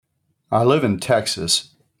I live in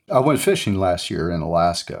Texas. I went fishing last year in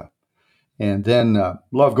Alaska, and then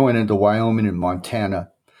love going into Wyoming and Montana.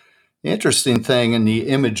 The interesting thing and the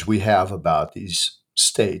image we have about these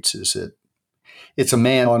states is that it's a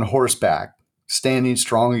man on horseback, standing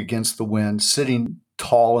strong against the wind, sitting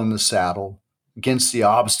tall in the saddle against the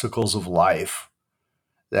obstacles of life,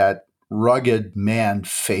 that rugged man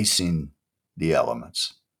facing the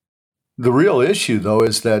elements. The real issue, though,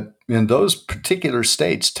 is that in those particular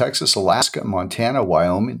states, Texas, Alaska, Montana,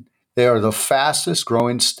 Wyoming, they are the fastest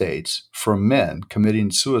growing states for men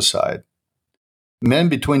committing suicide, men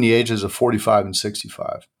between the ages of 45 and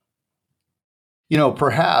 65.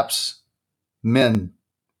 Perhaps men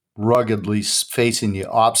ruggedly facing the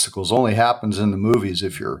obstacles only happens in the movies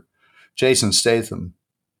if you're Jason Statham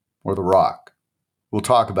or The Rock. We'll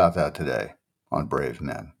talk about that today on Brave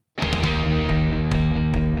Men.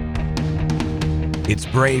 It's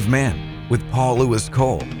Brave Men with Paul Lewis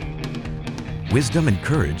Cole. Wisdom and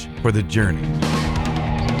courage for the journey.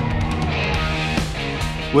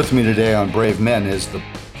 With me today on Brave Men is the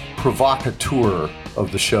provocateur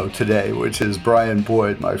of the show today, which is Brian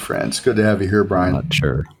Boyd, my friend. It's good to have you here, Brian. I'm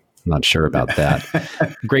not sure about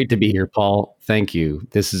that. Great to be here, Paul. Thank you.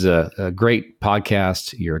 This is a great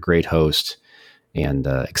podcast. You're a great host, and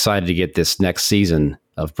excited to get this next season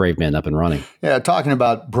of Brave Men up and running. Yeah, talking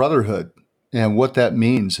about brotherhood and what that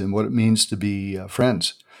means and what it means to be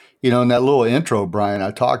friends. In that little intro, Brian,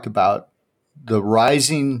 I talked about the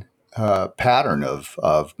rising pattern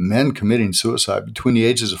of men committing suicide between the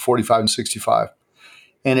ages of 45 and 65.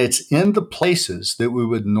 And it's in the places that we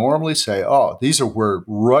would normally say, oh, these are where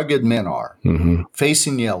rugged men are,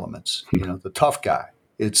 facing the elements, the tough guy.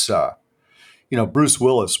 It's, Bruce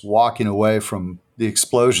Willis walking away from the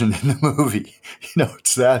explosion in the movie.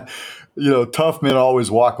 It's that, tough men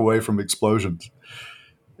always walk away from explosions.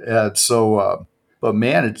 And so, but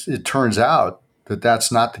man, it turns out that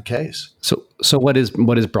that's not the case. So what is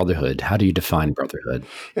brotherhood? How do you define brotherhood?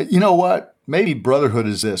 You know what? Maybe brotherhood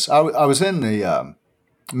is this. I was in the,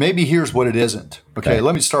 maybe here's what it isn't. Okay,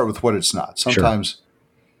 let me start with what it's not. Sometimes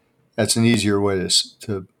that's an easier way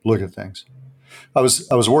to look at things. I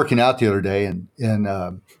was working out the other day, and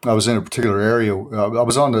I was in a particular area. I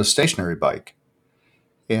was on the stationary bike,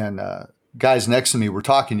 and guys next to me were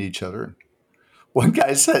talking to each other. One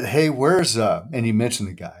guy said, "Hey, where's?" And he mentioned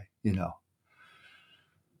the guy.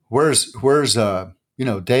 Where's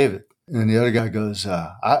David? And the other guy goes,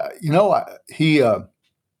 he had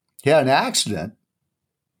an accident,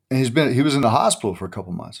 and he was in the hospital for a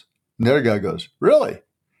couple months. And the other guy goes, really?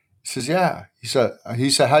 He says, yeah. He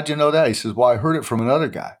said, how'd you know that? He says, well, I heard it from another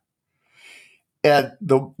guy. And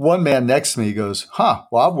the one man next to me goes, well,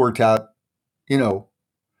 I've worked out,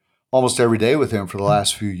 almost every day with him for the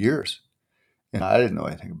last few years. And I didn't know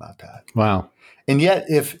anything about that. Wow. And yet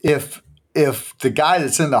if the guy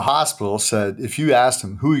that's in the hospital said, if you asked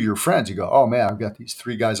him, who are your friends? You go, oh man, I've got these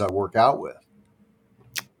 3 guys I work out with.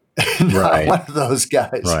 Right. One of those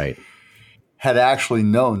guys had actually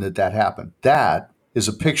known that happened. That is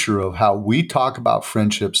a picture of how we talk about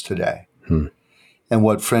friendships today. And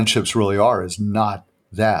what friendships really are is not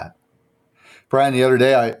that. Brian, the other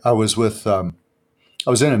day I was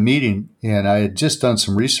in a meeting, and I had just done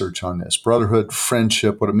some research on this, brotherhood,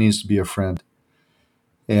 friendship, what it means to be a friend.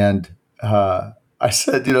 And I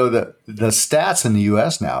said, the stats in the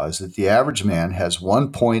U.S. now is that the average man has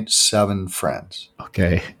 1.7 friends.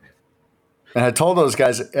 Okay. And I told those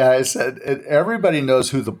guys, I said, everybody knows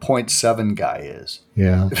who the 0.7 guy is.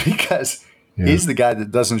 Yeah. Because he's the guy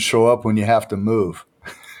that doesn't show up when you have to move.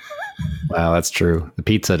 Wow, that's true. The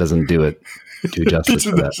pizza doesn't do justice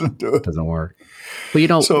to that. It doesn't work.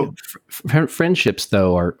 Well, friendships,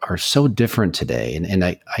 though, are so different today. And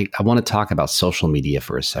I want to talk about social media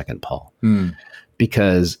for a second, Paul,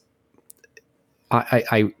 because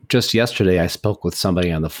I just yesterday I spoke with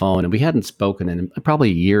somebody on the phone, and we hadn't spoken in probably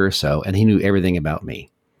a year or so, and he knew everything about me.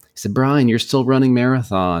 He said, Brian, you're still running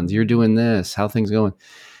marathons. You're doing this. How are things going?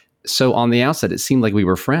 So on the outset, it seemed like we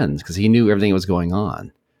were friends because he knew everything that was going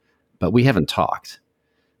on, but we haven't talked.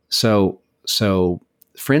 So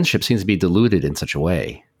friendship seems to be diluted in such a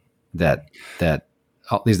way that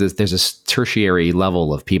there's a tertiary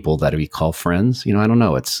level of people that we call friends. I don't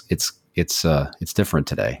know. It's different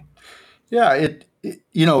today. Yeah.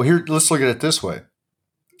 Here, let's look at it this way.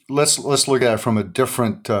 Let's look at it from a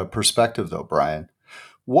different perspective, though, Brian.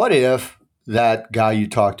 What if that guy you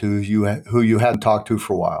talked to, who you hadn't talked to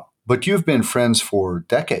for a while, but you've been friends for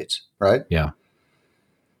decades, right? Yeah.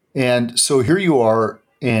 And so here you are,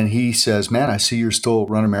 and he says, man, I see you're still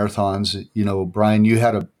running marathons. Brian, you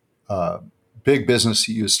had a big business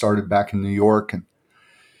that you started back in New York,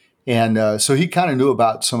 And so he kind of knew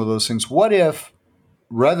about some of those things. What if,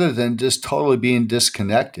 rather than just totally being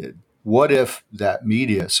disconnected, what if that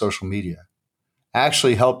media, social media,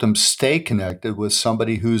 actually helped him stay connected with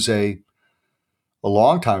somebody who's a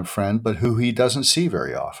longtime friend, but who he doesn't see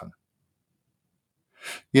very often?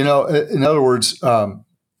 In other words,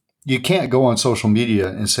 you can't go on social media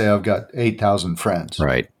and say, I've got 8,000 friends.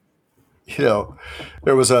 Right.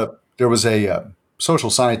 There was a social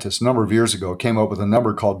scientist a number of years ago came up with a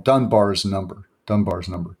number called Dunbar's number.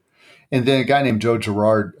 And then a guy named Joe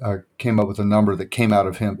Girard came up with a number that came out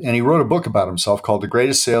of him. And he wrote a book about himself called The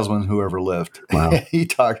Greatest Salesman Who Ever Lived. Wow.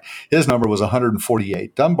 His number was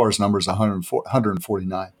 148. Dunbar's number is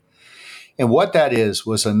 149. And what that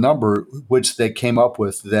was a number which they came up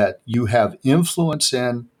with that you have influence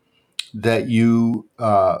in, that you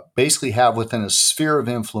basically have within a sphere of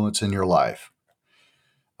influence in your life.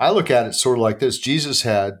 I look at it sort of like this. Jesus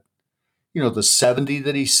had, the 70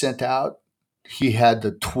 that he sent out. He had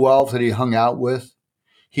the 12 that he hung out with.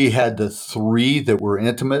 He had the 3 that were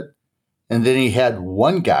intimate. And then he had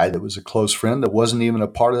one guy that was a close friend that wasn't even a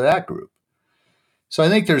part of that group. So I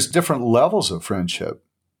think there's different levels of friendship,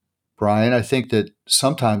 Brian. I think that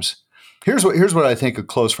sometimes, here's what I think a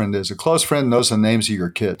close friend is. A close friend knows the names of your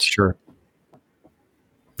kids. Sure.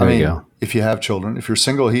 There you go. If you have children, if you're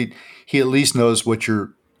single, he at least knows what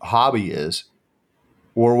your hobby is,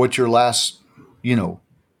 or what your last,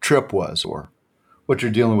 trip was, or what you're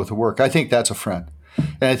dealing with at work. I think that's a friend.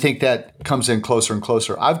 And I think that comes in closer and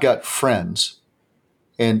closer. I've got friends,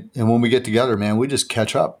 and when we get together, man, we just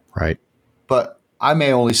catch up. Right. But I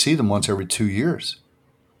may only see them once every 2 years.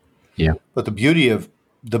 Yeah. But the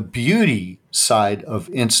beauty side of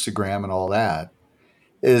Instagram and all that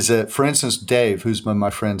is that, for instance, Dave, who's been my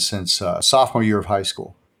friend since sophomore year of high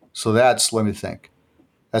school. So let me think.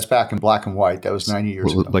 That's back in black and white. That was 90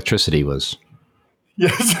 years ago. Electricity was.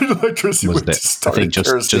 Yes, electricity was I think just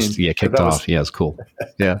kicked off. Yeah, it's cool.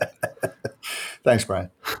 Yeah. Thanks, Brian.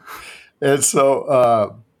 And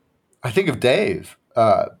so I think of Dave.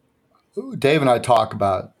 Dave and I talk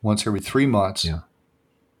about once every 3 months. Yeah.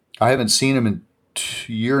 I haven't seen him in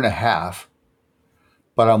a year and a half,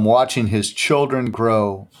 but I'm watching his children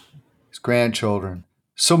grow, his grandchildren.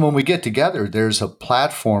 So when we get together, there's a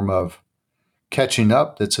platform of catching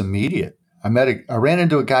up that's immediate. I ran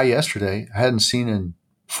into a guy yesterday I hadn't seen in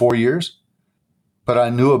 4 years, but I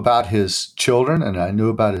knew about his children and I knew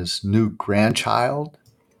about his new grandchild.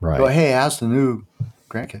 Right. Go, hey, how's the new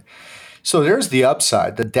grandkid? So there's the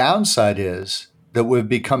upside. The downside is that we've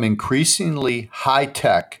become increasingly high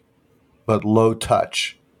tech, but low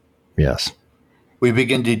touch. Yes. We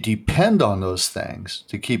begin to depend on those things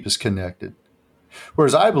to keep us connected.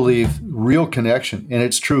 Whereas I believe real connection, and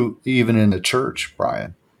it's true even in the church,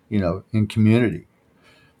 Brian, in community.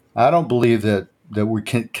 I don't believe that we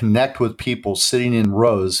can connect with people sitting in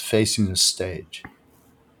rows facing a stage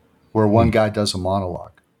where one guy does a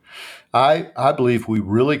monologue. I believe we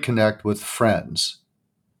really connect with friends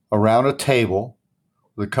around a table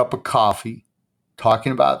with a cup of coffee,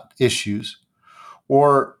 talking about issues.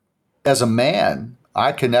 Or as a man,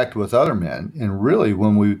 I connect with other men. And really,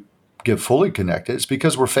 when we get fully connected, it's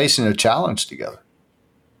because we're facing a challenge together.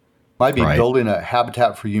 Might be building a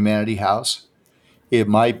Habitat for Humanity house. It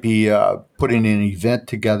might be putting an event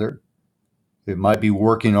together. It might be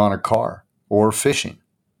working on a car or fishing.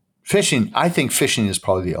 I think fishing is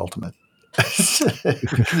probably the ultimate.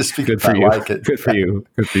 Good for you. Like it. Good for you.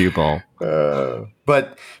 Good for you, Paul.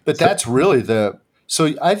 But that's really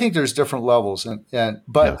so I think there's different levels,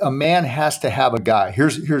 but a man has to have a guy.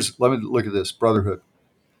 Here's let me look at this brotherhood.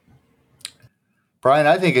 Brian,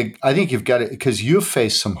 I think you've got it because you've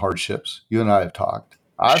faced some hardships. You and I have talked.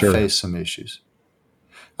 I've faced some issues.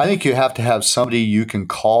 I think you have to have somebody you can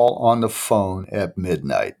call on the phone at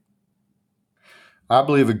midnight. I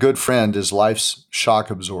believe a good friend is life's shock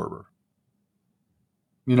absorber.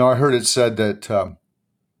 I heard it said that,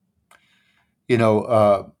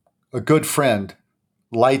 a good friend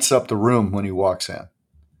lights up the room when he walks in.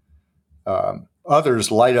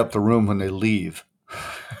 Others light up the room when they leave.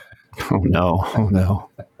 Oh no.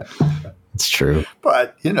 It's true.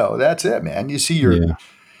 But that's it, man. You see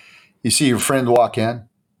your friend walk in.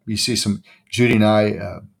 You see Judy and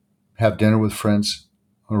I have dinner with friends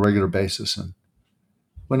on a regular basis. And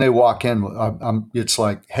when they walk in, it's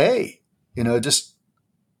like, hey, it just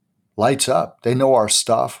lights up. They know our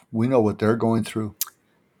stuff. We know what they're going through.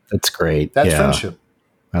 That's great. That's friendship.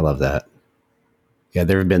 I love that. Yeah,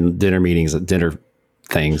 there have been dinner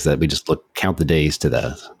things that we just count the days to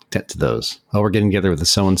those. Oh, we're getting together with the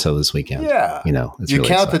so-and-so this weekend. Yeah. You really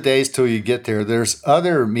count the days till you get there. There's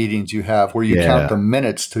other meetings you have where you count the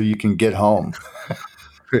minutes till you can get home.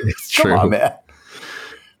 It's true. Come on, man.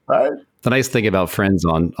 Right? The nice thing about friends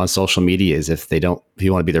on social media is if you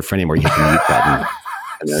want to be their friend anymore, you hit the mute button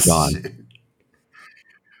and they're gone.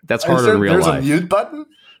 That's harder in real life. There's a mute button?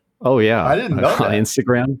 Oh yeah. I didn't know that. On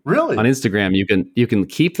Instagram. Really? On Instagram, you can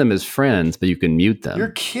keep them as friends, but you can mute them.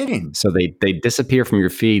 You're kidding. So they disappear from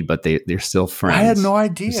your feed, but they're still friends. I had no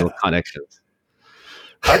idea. There's still connections.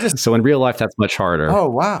 So in real life, that's much harder. Oh,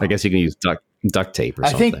 wow. I guess you can use duct tape or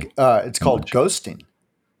something. I think it's called ghosting.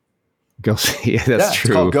 Yeah, that's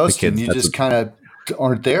true. It's called ghosting. You just kind of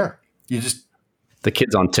aren't there. The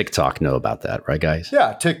kids on TikTok know about that, right, guys?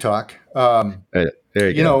 Yeah, TikTok. There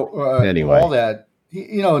you go. Anyway, all that.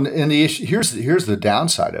 And the issue here's the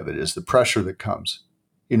downside of it is the pressure that comes,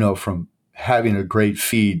 from having a great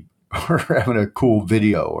feed or having a cool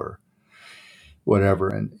video or whatever,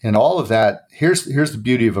 and all of that. Here's the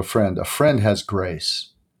beauty of a friend. A friend has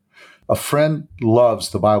grace. A friend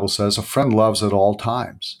loves. The Bible says a friend loves at all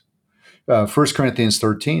times. 1 Corinthians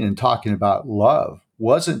 13 and talking about love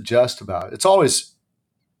wasn't just about. It's always,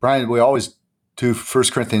 Brian. We always do 1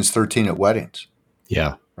 Corinthians 13 at weddings.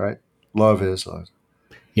 Yeah. Right. Love is love.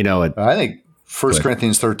 I think 1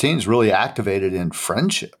 Corinthians 13 is really activated in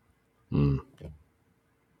friendship. Mm.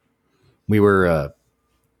 We were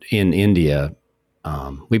in India.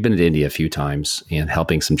 We've been to India a few times and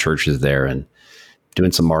helping some churches there and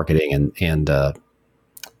doing some marketing and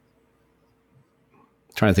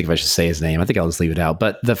trying to think if I should say his name. I think I'll just leave it out.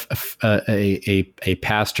 But a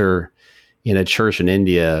pastor in a church in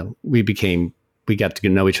India, we got to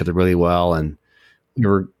know each other really well, and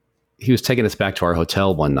he was taking us back to our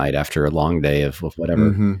hotel one night after a long day of whatever.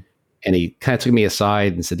 Mm-hmm. And he kind of took me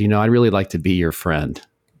aside and said, I'd really like to be your friend.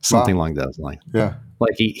 Something like those lines. Yeah.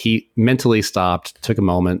 Like he mentally stopped, took a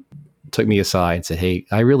moment, took me aside and said, hey,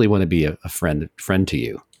 I really want to be a friend to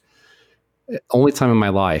you. Only time in my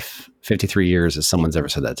life, 53 years, that someone's ever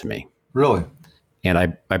said that to me. Really? And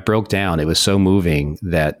I broke down. It was so moving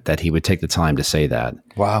that he would take the time to say that.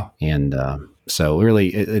 Wow. And so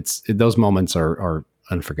really, those moments are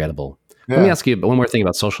unforgettable. Yeah. Let me ask you one more thing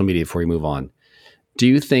about social media before we move on. Do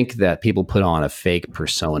you think that people put on a fake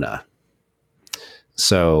persona?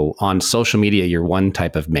 So on social media, you're one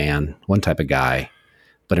type of man, one type of guy,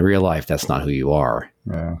 but in real life, that's not who you are.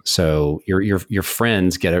 Yeah. So your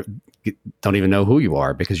friends don't even know who you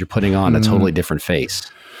are because you're putting on a totally different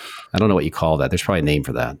face. I don't know what you call that. There's probably a name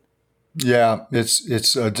for that. Yeah, it's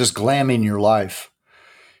just glamming your life,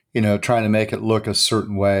 trying to make it look a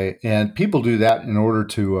certain way. And people do that in order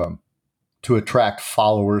to attract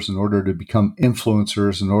followers, in order to become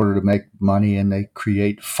influencers, in order to make money, and they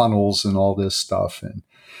create funnels and all this stuff. And,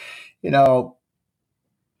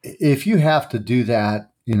 if you have to do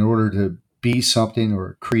that in order to be something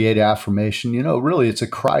or create affirmation, really it's a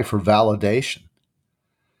cry for validation.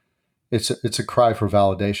 It's a cry for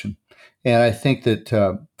validation. And I think that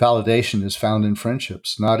validation is found in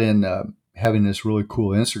friendships, not in having this really cool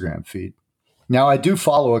Instagram feed. Now, I do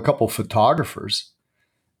follow a couple photographers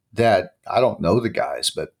that I don't know the guys,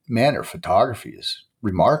 but man, their photography is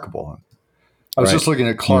remarkable. I was just looking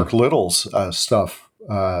at Clark Little's stuff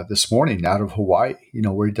this morning out of Hawaii,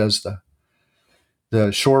 where he does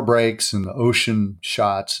the shore breaks and the ocean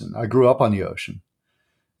shots. And I grew up on the ocean.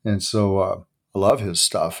 And so I love his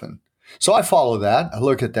stuff. And so I follow that. I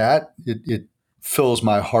look at that. It fills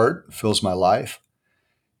my heart, fills my life.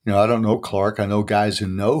 I don't know Clark. I know guys who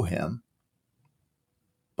know him.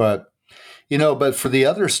 But for the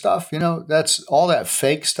other stuff, that's all that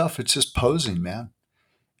fake stuff. It's just posing, man.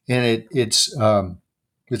 And it's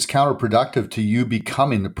counterproductive to you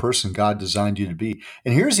becoming the person God designed you to be.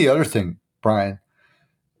 And here's the other thing, Brian.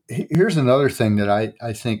 Here's another thing that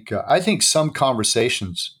I think some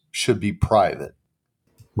conversations should be private.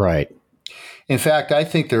 Right. In fact, I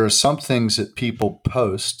think there are some things that people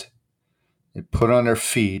post, they put on their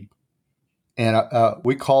feed, and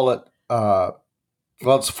we call it,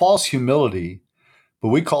 it's false humility, but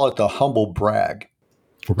we call it the humble brag.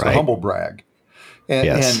 It's a humble brag. And,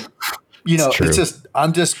 yes. and it's just,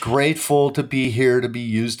 I'm just grateful to be here, to be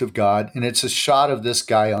used of God. And it's a shot of this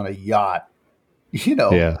guy on a yacht,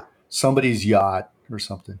 somebody's yacht or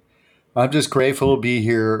something. I'm just grateful to be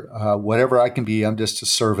here. Whatever I can be, I'm just a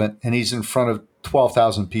servant. And he's in front of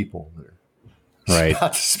 12,000 people. Right.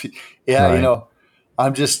 Right.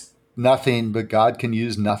 I'm just nothing, but God can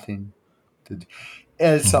use nothing. And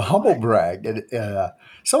it's a humble brag. And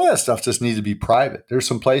some of that stuff just needs to be private. There's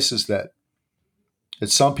some places that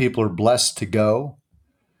some people are blessed to go.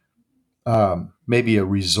 Maybe a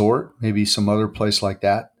resort, maybe some other place like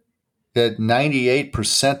that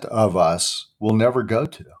 98% of us will never go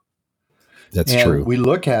to. That's true. We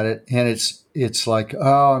look at it and it's like,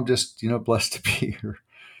 oh, I'm just, blessed to be here.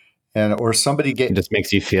 and or somebody it just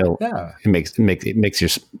makes you feel. Yeah, it makes your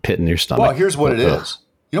pit in your stomach. Well, here's what it is.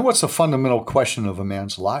 You know what's the fundamental question of a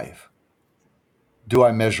man's life? Do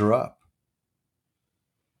I measure up?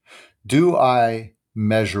 Do I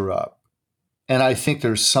measure up? And I think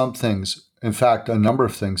there's some things, in fact, a number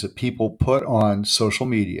of things that people put on social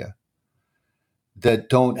media that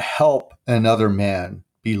don't help another man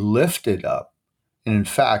be lifted up. And in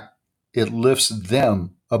fact, it lifts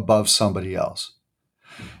them above somebody else.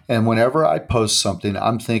 And whenever I post something,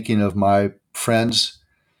 I'm thinking of my friends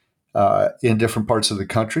in different parts of the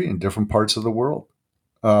country, in different parts of the world.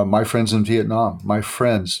 My friends in Vietnam, my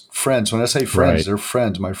friends. When I say friends, they're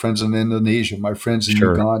friends. My friends in Indonesia, my friends in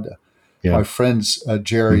Uganda, my friends,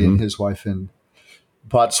 Jerry and his wife in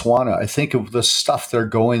Botswana. I think of the stuff they're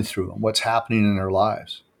going through and what's happening in their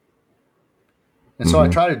lives. And so I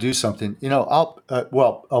try to do something. You know, a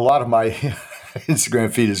lot of my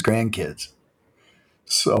Instagram feed is grandkids.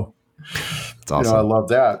 So it's awesome. I love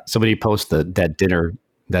that. Somebody post that dinner,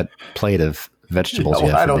 that plate of vegetables.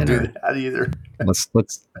 I don't do that either.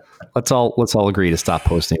 Let's all agree to stop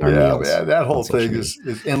posting our meals. Yeah, that whole thing is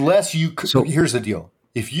unless you. So here's the deal: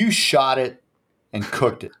 if you shot it and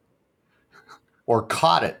cooked it, or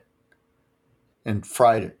caught it and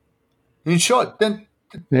fried it, and you show it, then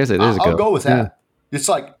I'll go with that. Yeah. It's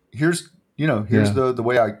like here's the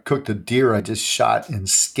way I cooked a deer I just shot and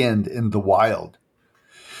skinned in the wild.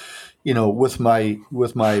 With my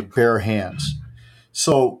bare hands.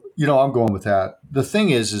 So, I'm going with that. The thing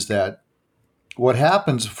is that what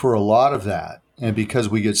happens for a lot of that, and because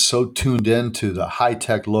we get so tuned into the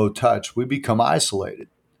high-tech, low-touch, we become isolated.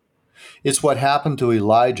 It's what happened to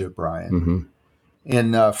Elijah, Brian.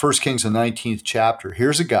 In 1 Kings, the 19th chapter.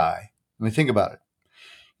 Here's a guy. I mean, think about it.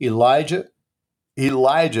 Elijah,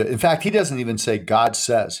 in fact, he doesn't even say God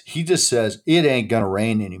says. He just says, it ain't going to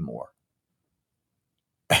rain anymore.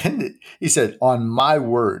 And he said, on my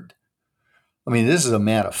word. I mean, this is a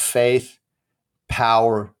man of faith,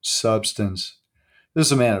 power, substance. This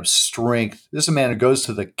is a man of strength. This is a man who goes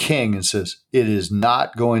to the king and says, it is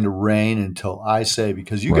not going to rain until I say,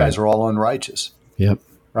 because you guys are all unrighteous. Yep.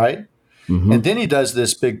 Right? And then he does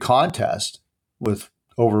this big contest with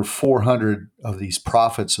over 400 of these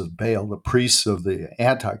prophets of Baal, the priests of the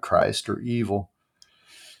Antichrist or evil.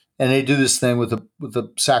 And they do this thing with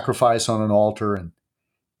the sacrifice on an altar. And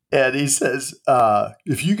he says,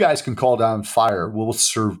 if you guys can call down fire, we'll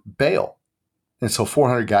serve Baal. And so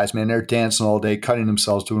 400 guys, man, they're dancing all day, cutting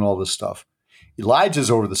themselves, doing all this stuff. Elijah's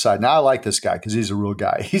over the side. Now I like this guy because he's a real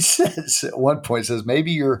guy. He says at one point,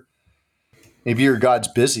 maybe your God's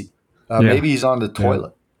busy. Maybe he's on the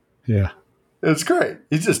toilet. Yeah. It's great.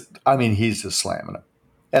 He's just slamming him.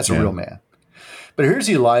 That's a real man. But here's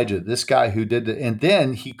Elijah, this guy who did it. And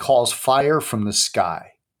then he calls fire from the sky.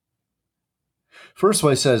 First of all,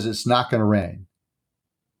 he says it's not going to rain.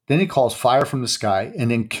 Then he calls fire from the sky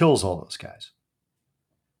and then kills all those guys.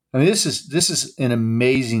 I mean, this is an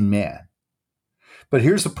amazing man. But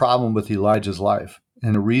here's the problem with Elijah's life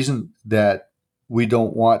and the reason that we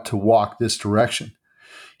don't want to walk this direction.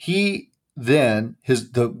 He then,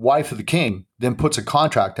 the wife of the king, then puts a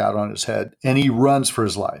contract out on his head and he runs for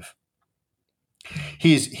his life.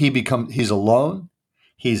 He's alone.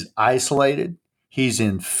 He's isolated. He's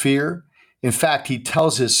in fear. In fact, he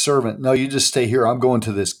tells his servant, no, you just stay here. I'm going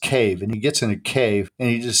to this cave. And he gets in a cave and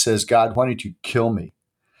he just says, God, why don't you kill me?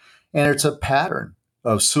 And it's a pattern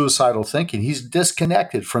of suicidal thinking. He's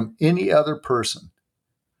disconnected from any other person.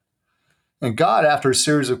 And God, after a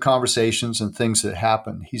series of conversations and things that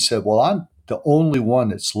happened, he said, well, I'm the only one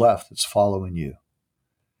that's left that's following you.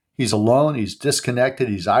 He's alone. He's disconnected.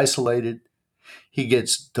 He's isolated. He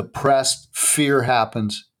gets depressed. Fear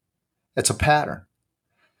happens. It's a pattern.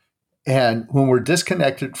 And when we're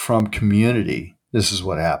disconnected from community, this is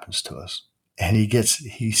what happens to us. And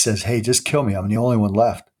he says, hey, just kill me. I'm the only one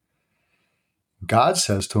left. God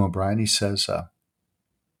says to him, Brian, he says,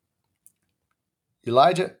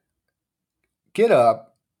 Elijah, get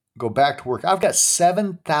up, go back to work. I've got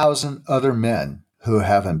 7,000 other men who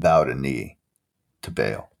haven't bowed a knee to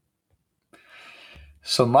Baal.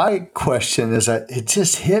 So my question is, it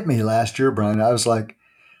just hit me last year, Brian. I was like,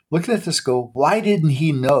 looking at this, why didn't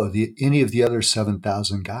he know any of the other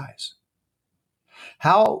 7,000 guys?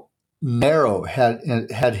 How narrow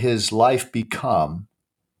had his life become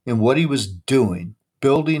in what he was doing,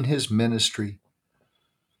 building his ministry?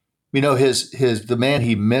 The man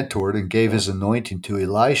he mentored and gave his anointing to,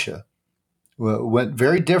 Elisha, went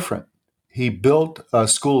very different. He built a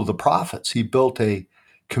school of the prophets. He built a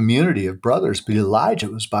community of brothers, but Elijah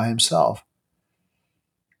was by himself.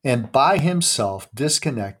 And by himself,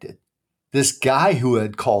 disconnected, this guy who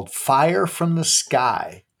had called fire from the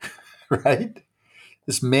sky right?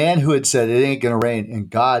 This man who had said it ain't going to rain, and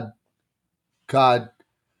God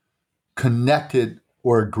connected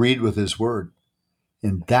or agreed with his word.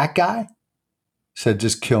 And that guy said,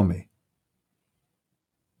 just kill me.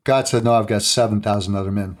 God said, no, I've got 7,000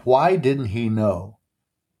 other men. Why didn't he know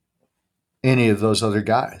any of those other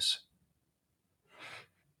guys?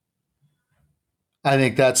 I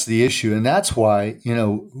think that's the issue. And that's why,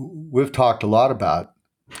 we've talked a lot about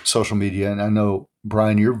social media. And I know,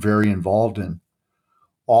 Brian, you're very involved in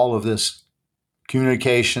all of this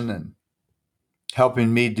communication and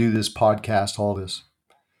helping me do this podcast, all this.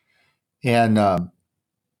 And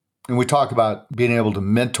we talk about being able to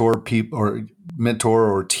mentor people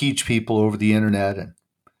or teach people over the internet. And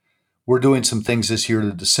we're doing some things this year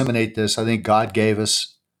to disseminate this. I think God gave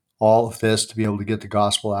us all of this to be able to get the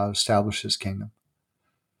gospel out, establish his kingdom.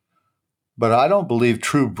 But I don't believe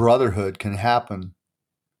true brotherhood can happen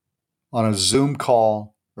on a Zoom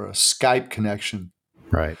call or a Skype connection.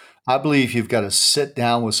 Right. I believe you've got to sit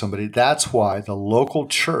down with somebody. That's why the local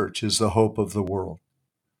church is the hope of the world.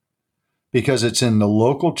 Because it's in the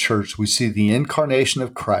local church we see the incarnation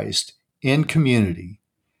of Christ in community,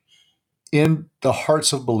 in the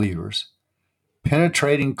hearts of believers,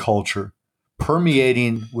 penetrating culture,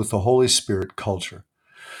 permeating with the Holy Spirit culture.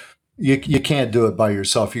 You can't do it by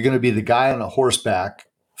yourself. You're going to be the guy on a horseback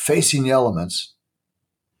facing the elements,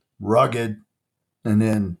 rugged, and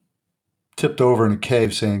then tipped over in a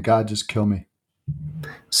cave saying, God, just kill me.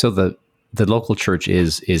 So the local church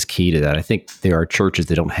is key to that. I think there are churches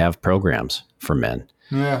that don't have programs for men.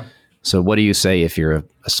 Yeah. So what do you say if you're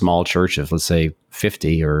a small church of, let's say,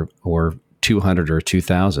 50 or 200 or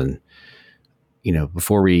 2,000?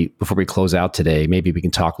 Before we close out today, maybe we can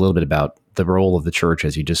talk a little bit about the role of the church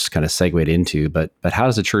as you just kind of segued into. But how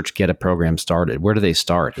does the church get a program started? Where do they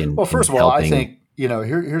start? Well, first of all, I think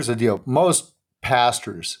here's the deal. Most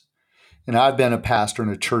pastors, and I've been a pastor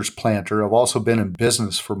and a church planter. I've also been in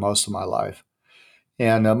business for most of my life.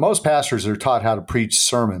 And most pastors are taught how to preach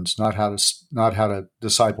sermons, not how to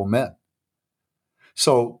disciple men.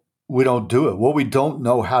 So we don't do it. What we don't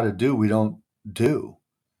know how to do, we don't do.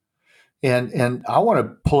 And I want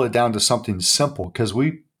to pull it down to something simple because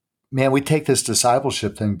we take this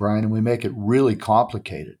discipleship thing, Brian, and we make it really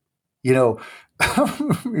complicated.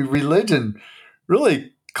 Religion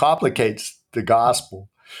really complicates the gospel.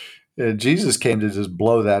 And Jesus came to just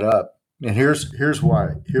blow that up. And here's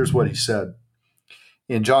why. Here's what he said.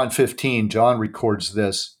 In John 15, John records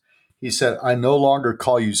this. He said, I no longer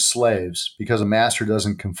call you slaves because a master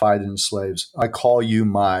doesn't confide in slaves. I call you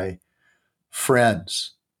my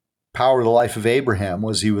friends. Power of the life of Abraham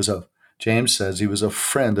was James says he was a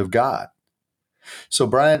friend of God. So,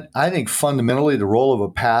 Brian, I think fundamentally the role of a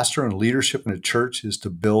pastor and leadership in a church is to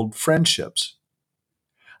build friendships.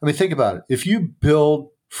 I mean, think about it. If you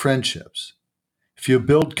build friendships, if you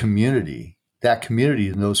build community, that community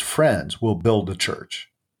and those friends will build the church.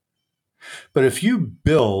 But if you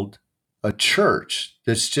build a church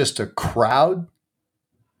that's just a crowd,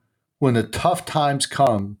 when the tough times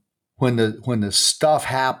come, when the stuff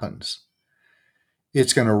happens,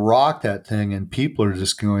 it's going to rock that thing and people are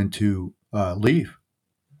just going to leave.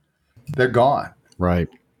 They're gone. Right.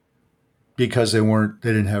 Because they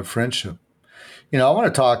didn't have friendship. I want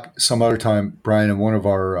to talk some other time, Brian, in one of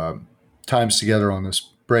our times together on this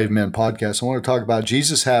Brave Men podcast. I want to talk about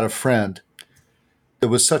Jesus had a friend that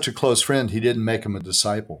was such a close friend, he didn't make him a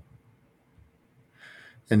disciple.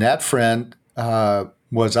 And that friend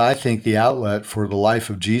was, I think, the outlet for the life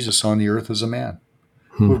of Jesus on the earth as a man.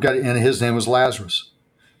 And his name was Lazarus.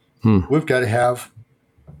 We've got to have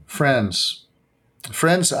friends.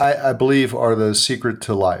 Friends, I believe, are the secret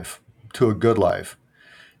to life, to a good life,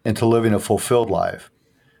 and to living a fulfilled life,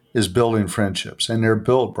 is building friendships. And they're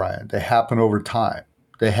built, Brian. They happen over time.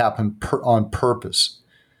 They happen on purpose.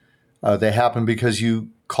 They happen because you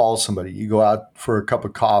call somebody. You go out for a cup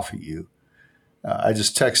of coffee. I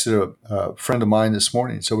just texted a friend of mine this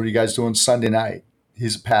morning. So what are you guys doing Sunday night?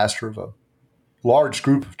 He's a pastor of a large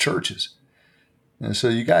group of churches. And so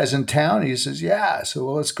you guys in town? He says, yeah. So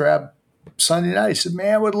well, let's grab Sunday night. He said,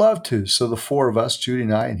 man, I would love to. So the four of us, Judy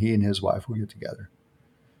and I, and he and his wife, will get together.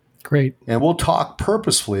 Great. And we'll talk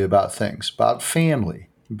purposefully about things, about family,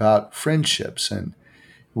 about friendships, and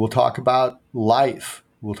we'll talk about life.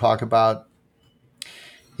 We'll talk about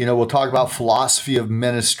philosophy of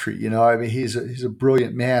ministry. He's a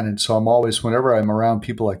brilliant man. And so I'm always, whenever I'm around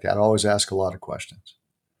people like that, I always ask a lot of questions.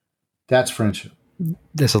 That's friendship.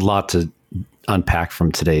 There's a lot to unpack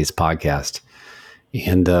from today's podcast.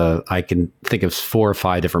 And I can think of 4 or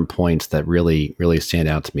 5 different points that really, really stand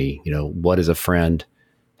out to me. What is a friend?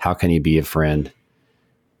 How can you be a friend?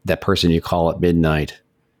 That person you call at midnight,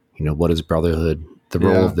 what is brotherhood, the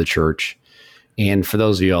role of the church. And for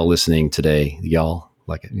those of y'all listening today, y'all,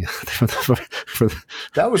 like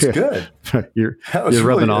that was good. You're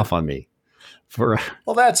rubbing off on me. Well,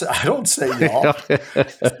 I don't say y'all.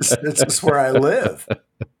 It's just where I live.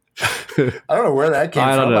 I don't know where that came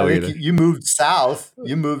from. I think you moved south.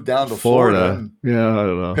 You moved down to Florida. Yeah, I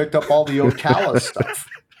don't know. Picked up all the Ocala stuff.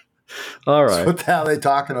 All right. What the hell are they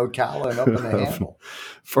talking Ocala and up in the handle?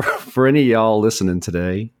 For any of y'all listening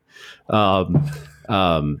today, well,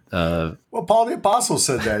 Paul the Apostle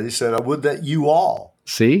said that. He said, "I would that you all."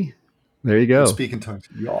 See, there you go. Speaking tongues,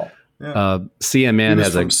 y'all. Yeah. CMN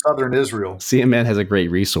has from Southern Israel. CMN has a great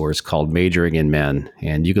resource called Majoring in Men,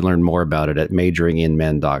 and you can learn more about it at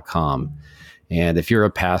majoringinmen.com. And if you're a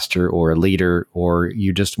pastor or a leader, or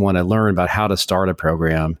you just want to learn about how to start a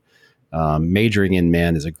program, Majoring in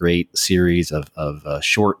Men is a great series of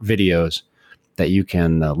short videos that you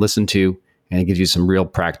can listen to, and it gives you some real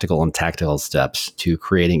practical and tactical steps to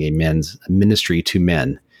creating a men's ministry to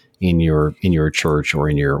men in your church or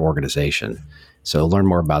in your organization. So learn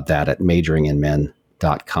more about that at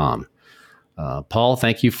majoringinmen.com. Paul,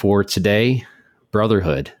 thank you for today.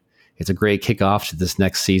 Brotherhood. It's a great kickoff to this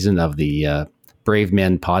next season of the Brave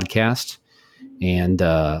Men podcast. And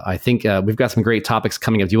I think we've got some great topics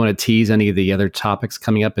coming up. Do you want to tease any of the other topics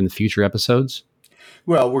coming up in the future episodes?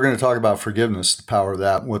 Well, we're going to talk about forgiveness, the power of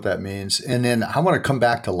that, what that means. And then I want to come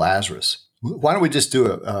back to Lazarus. Why don't we just do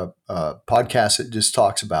a podcast that just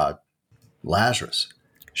talks about Lazarus?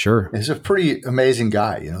 Sure. He's a pretty amazing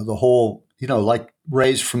guy. The whole, like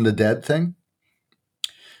raised from the dead thing.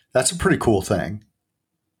 That's a pretty cool thing.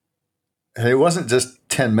 And it wasn't just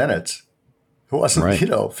 10 minutes. It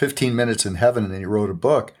wasn't, 15 minutes in heaven and then he wrote a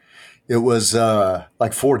book. It was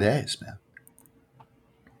like 4 days, man.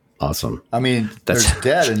 Awesome. I mean, there's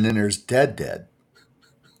dead and then there's dead.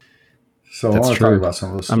 So that's I want to talk about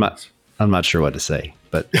some of those things. I'm not sure what to say,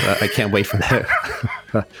 but I can't wait for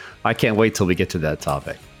that. I can't wait till we get to that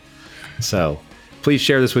topic. So please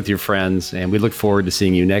share this with your friends, and we look forward to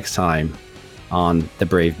seeing you next time on the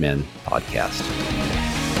Brave Men podcast.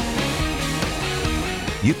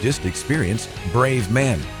 You've just experienced Brave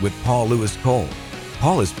Men with Paul Lewis Cole.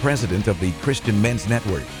 Paul is president of the Christian Men's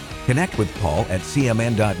Network. Connect with Paul at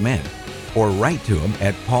cmn.men or write to him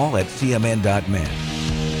at paul@cmn.men.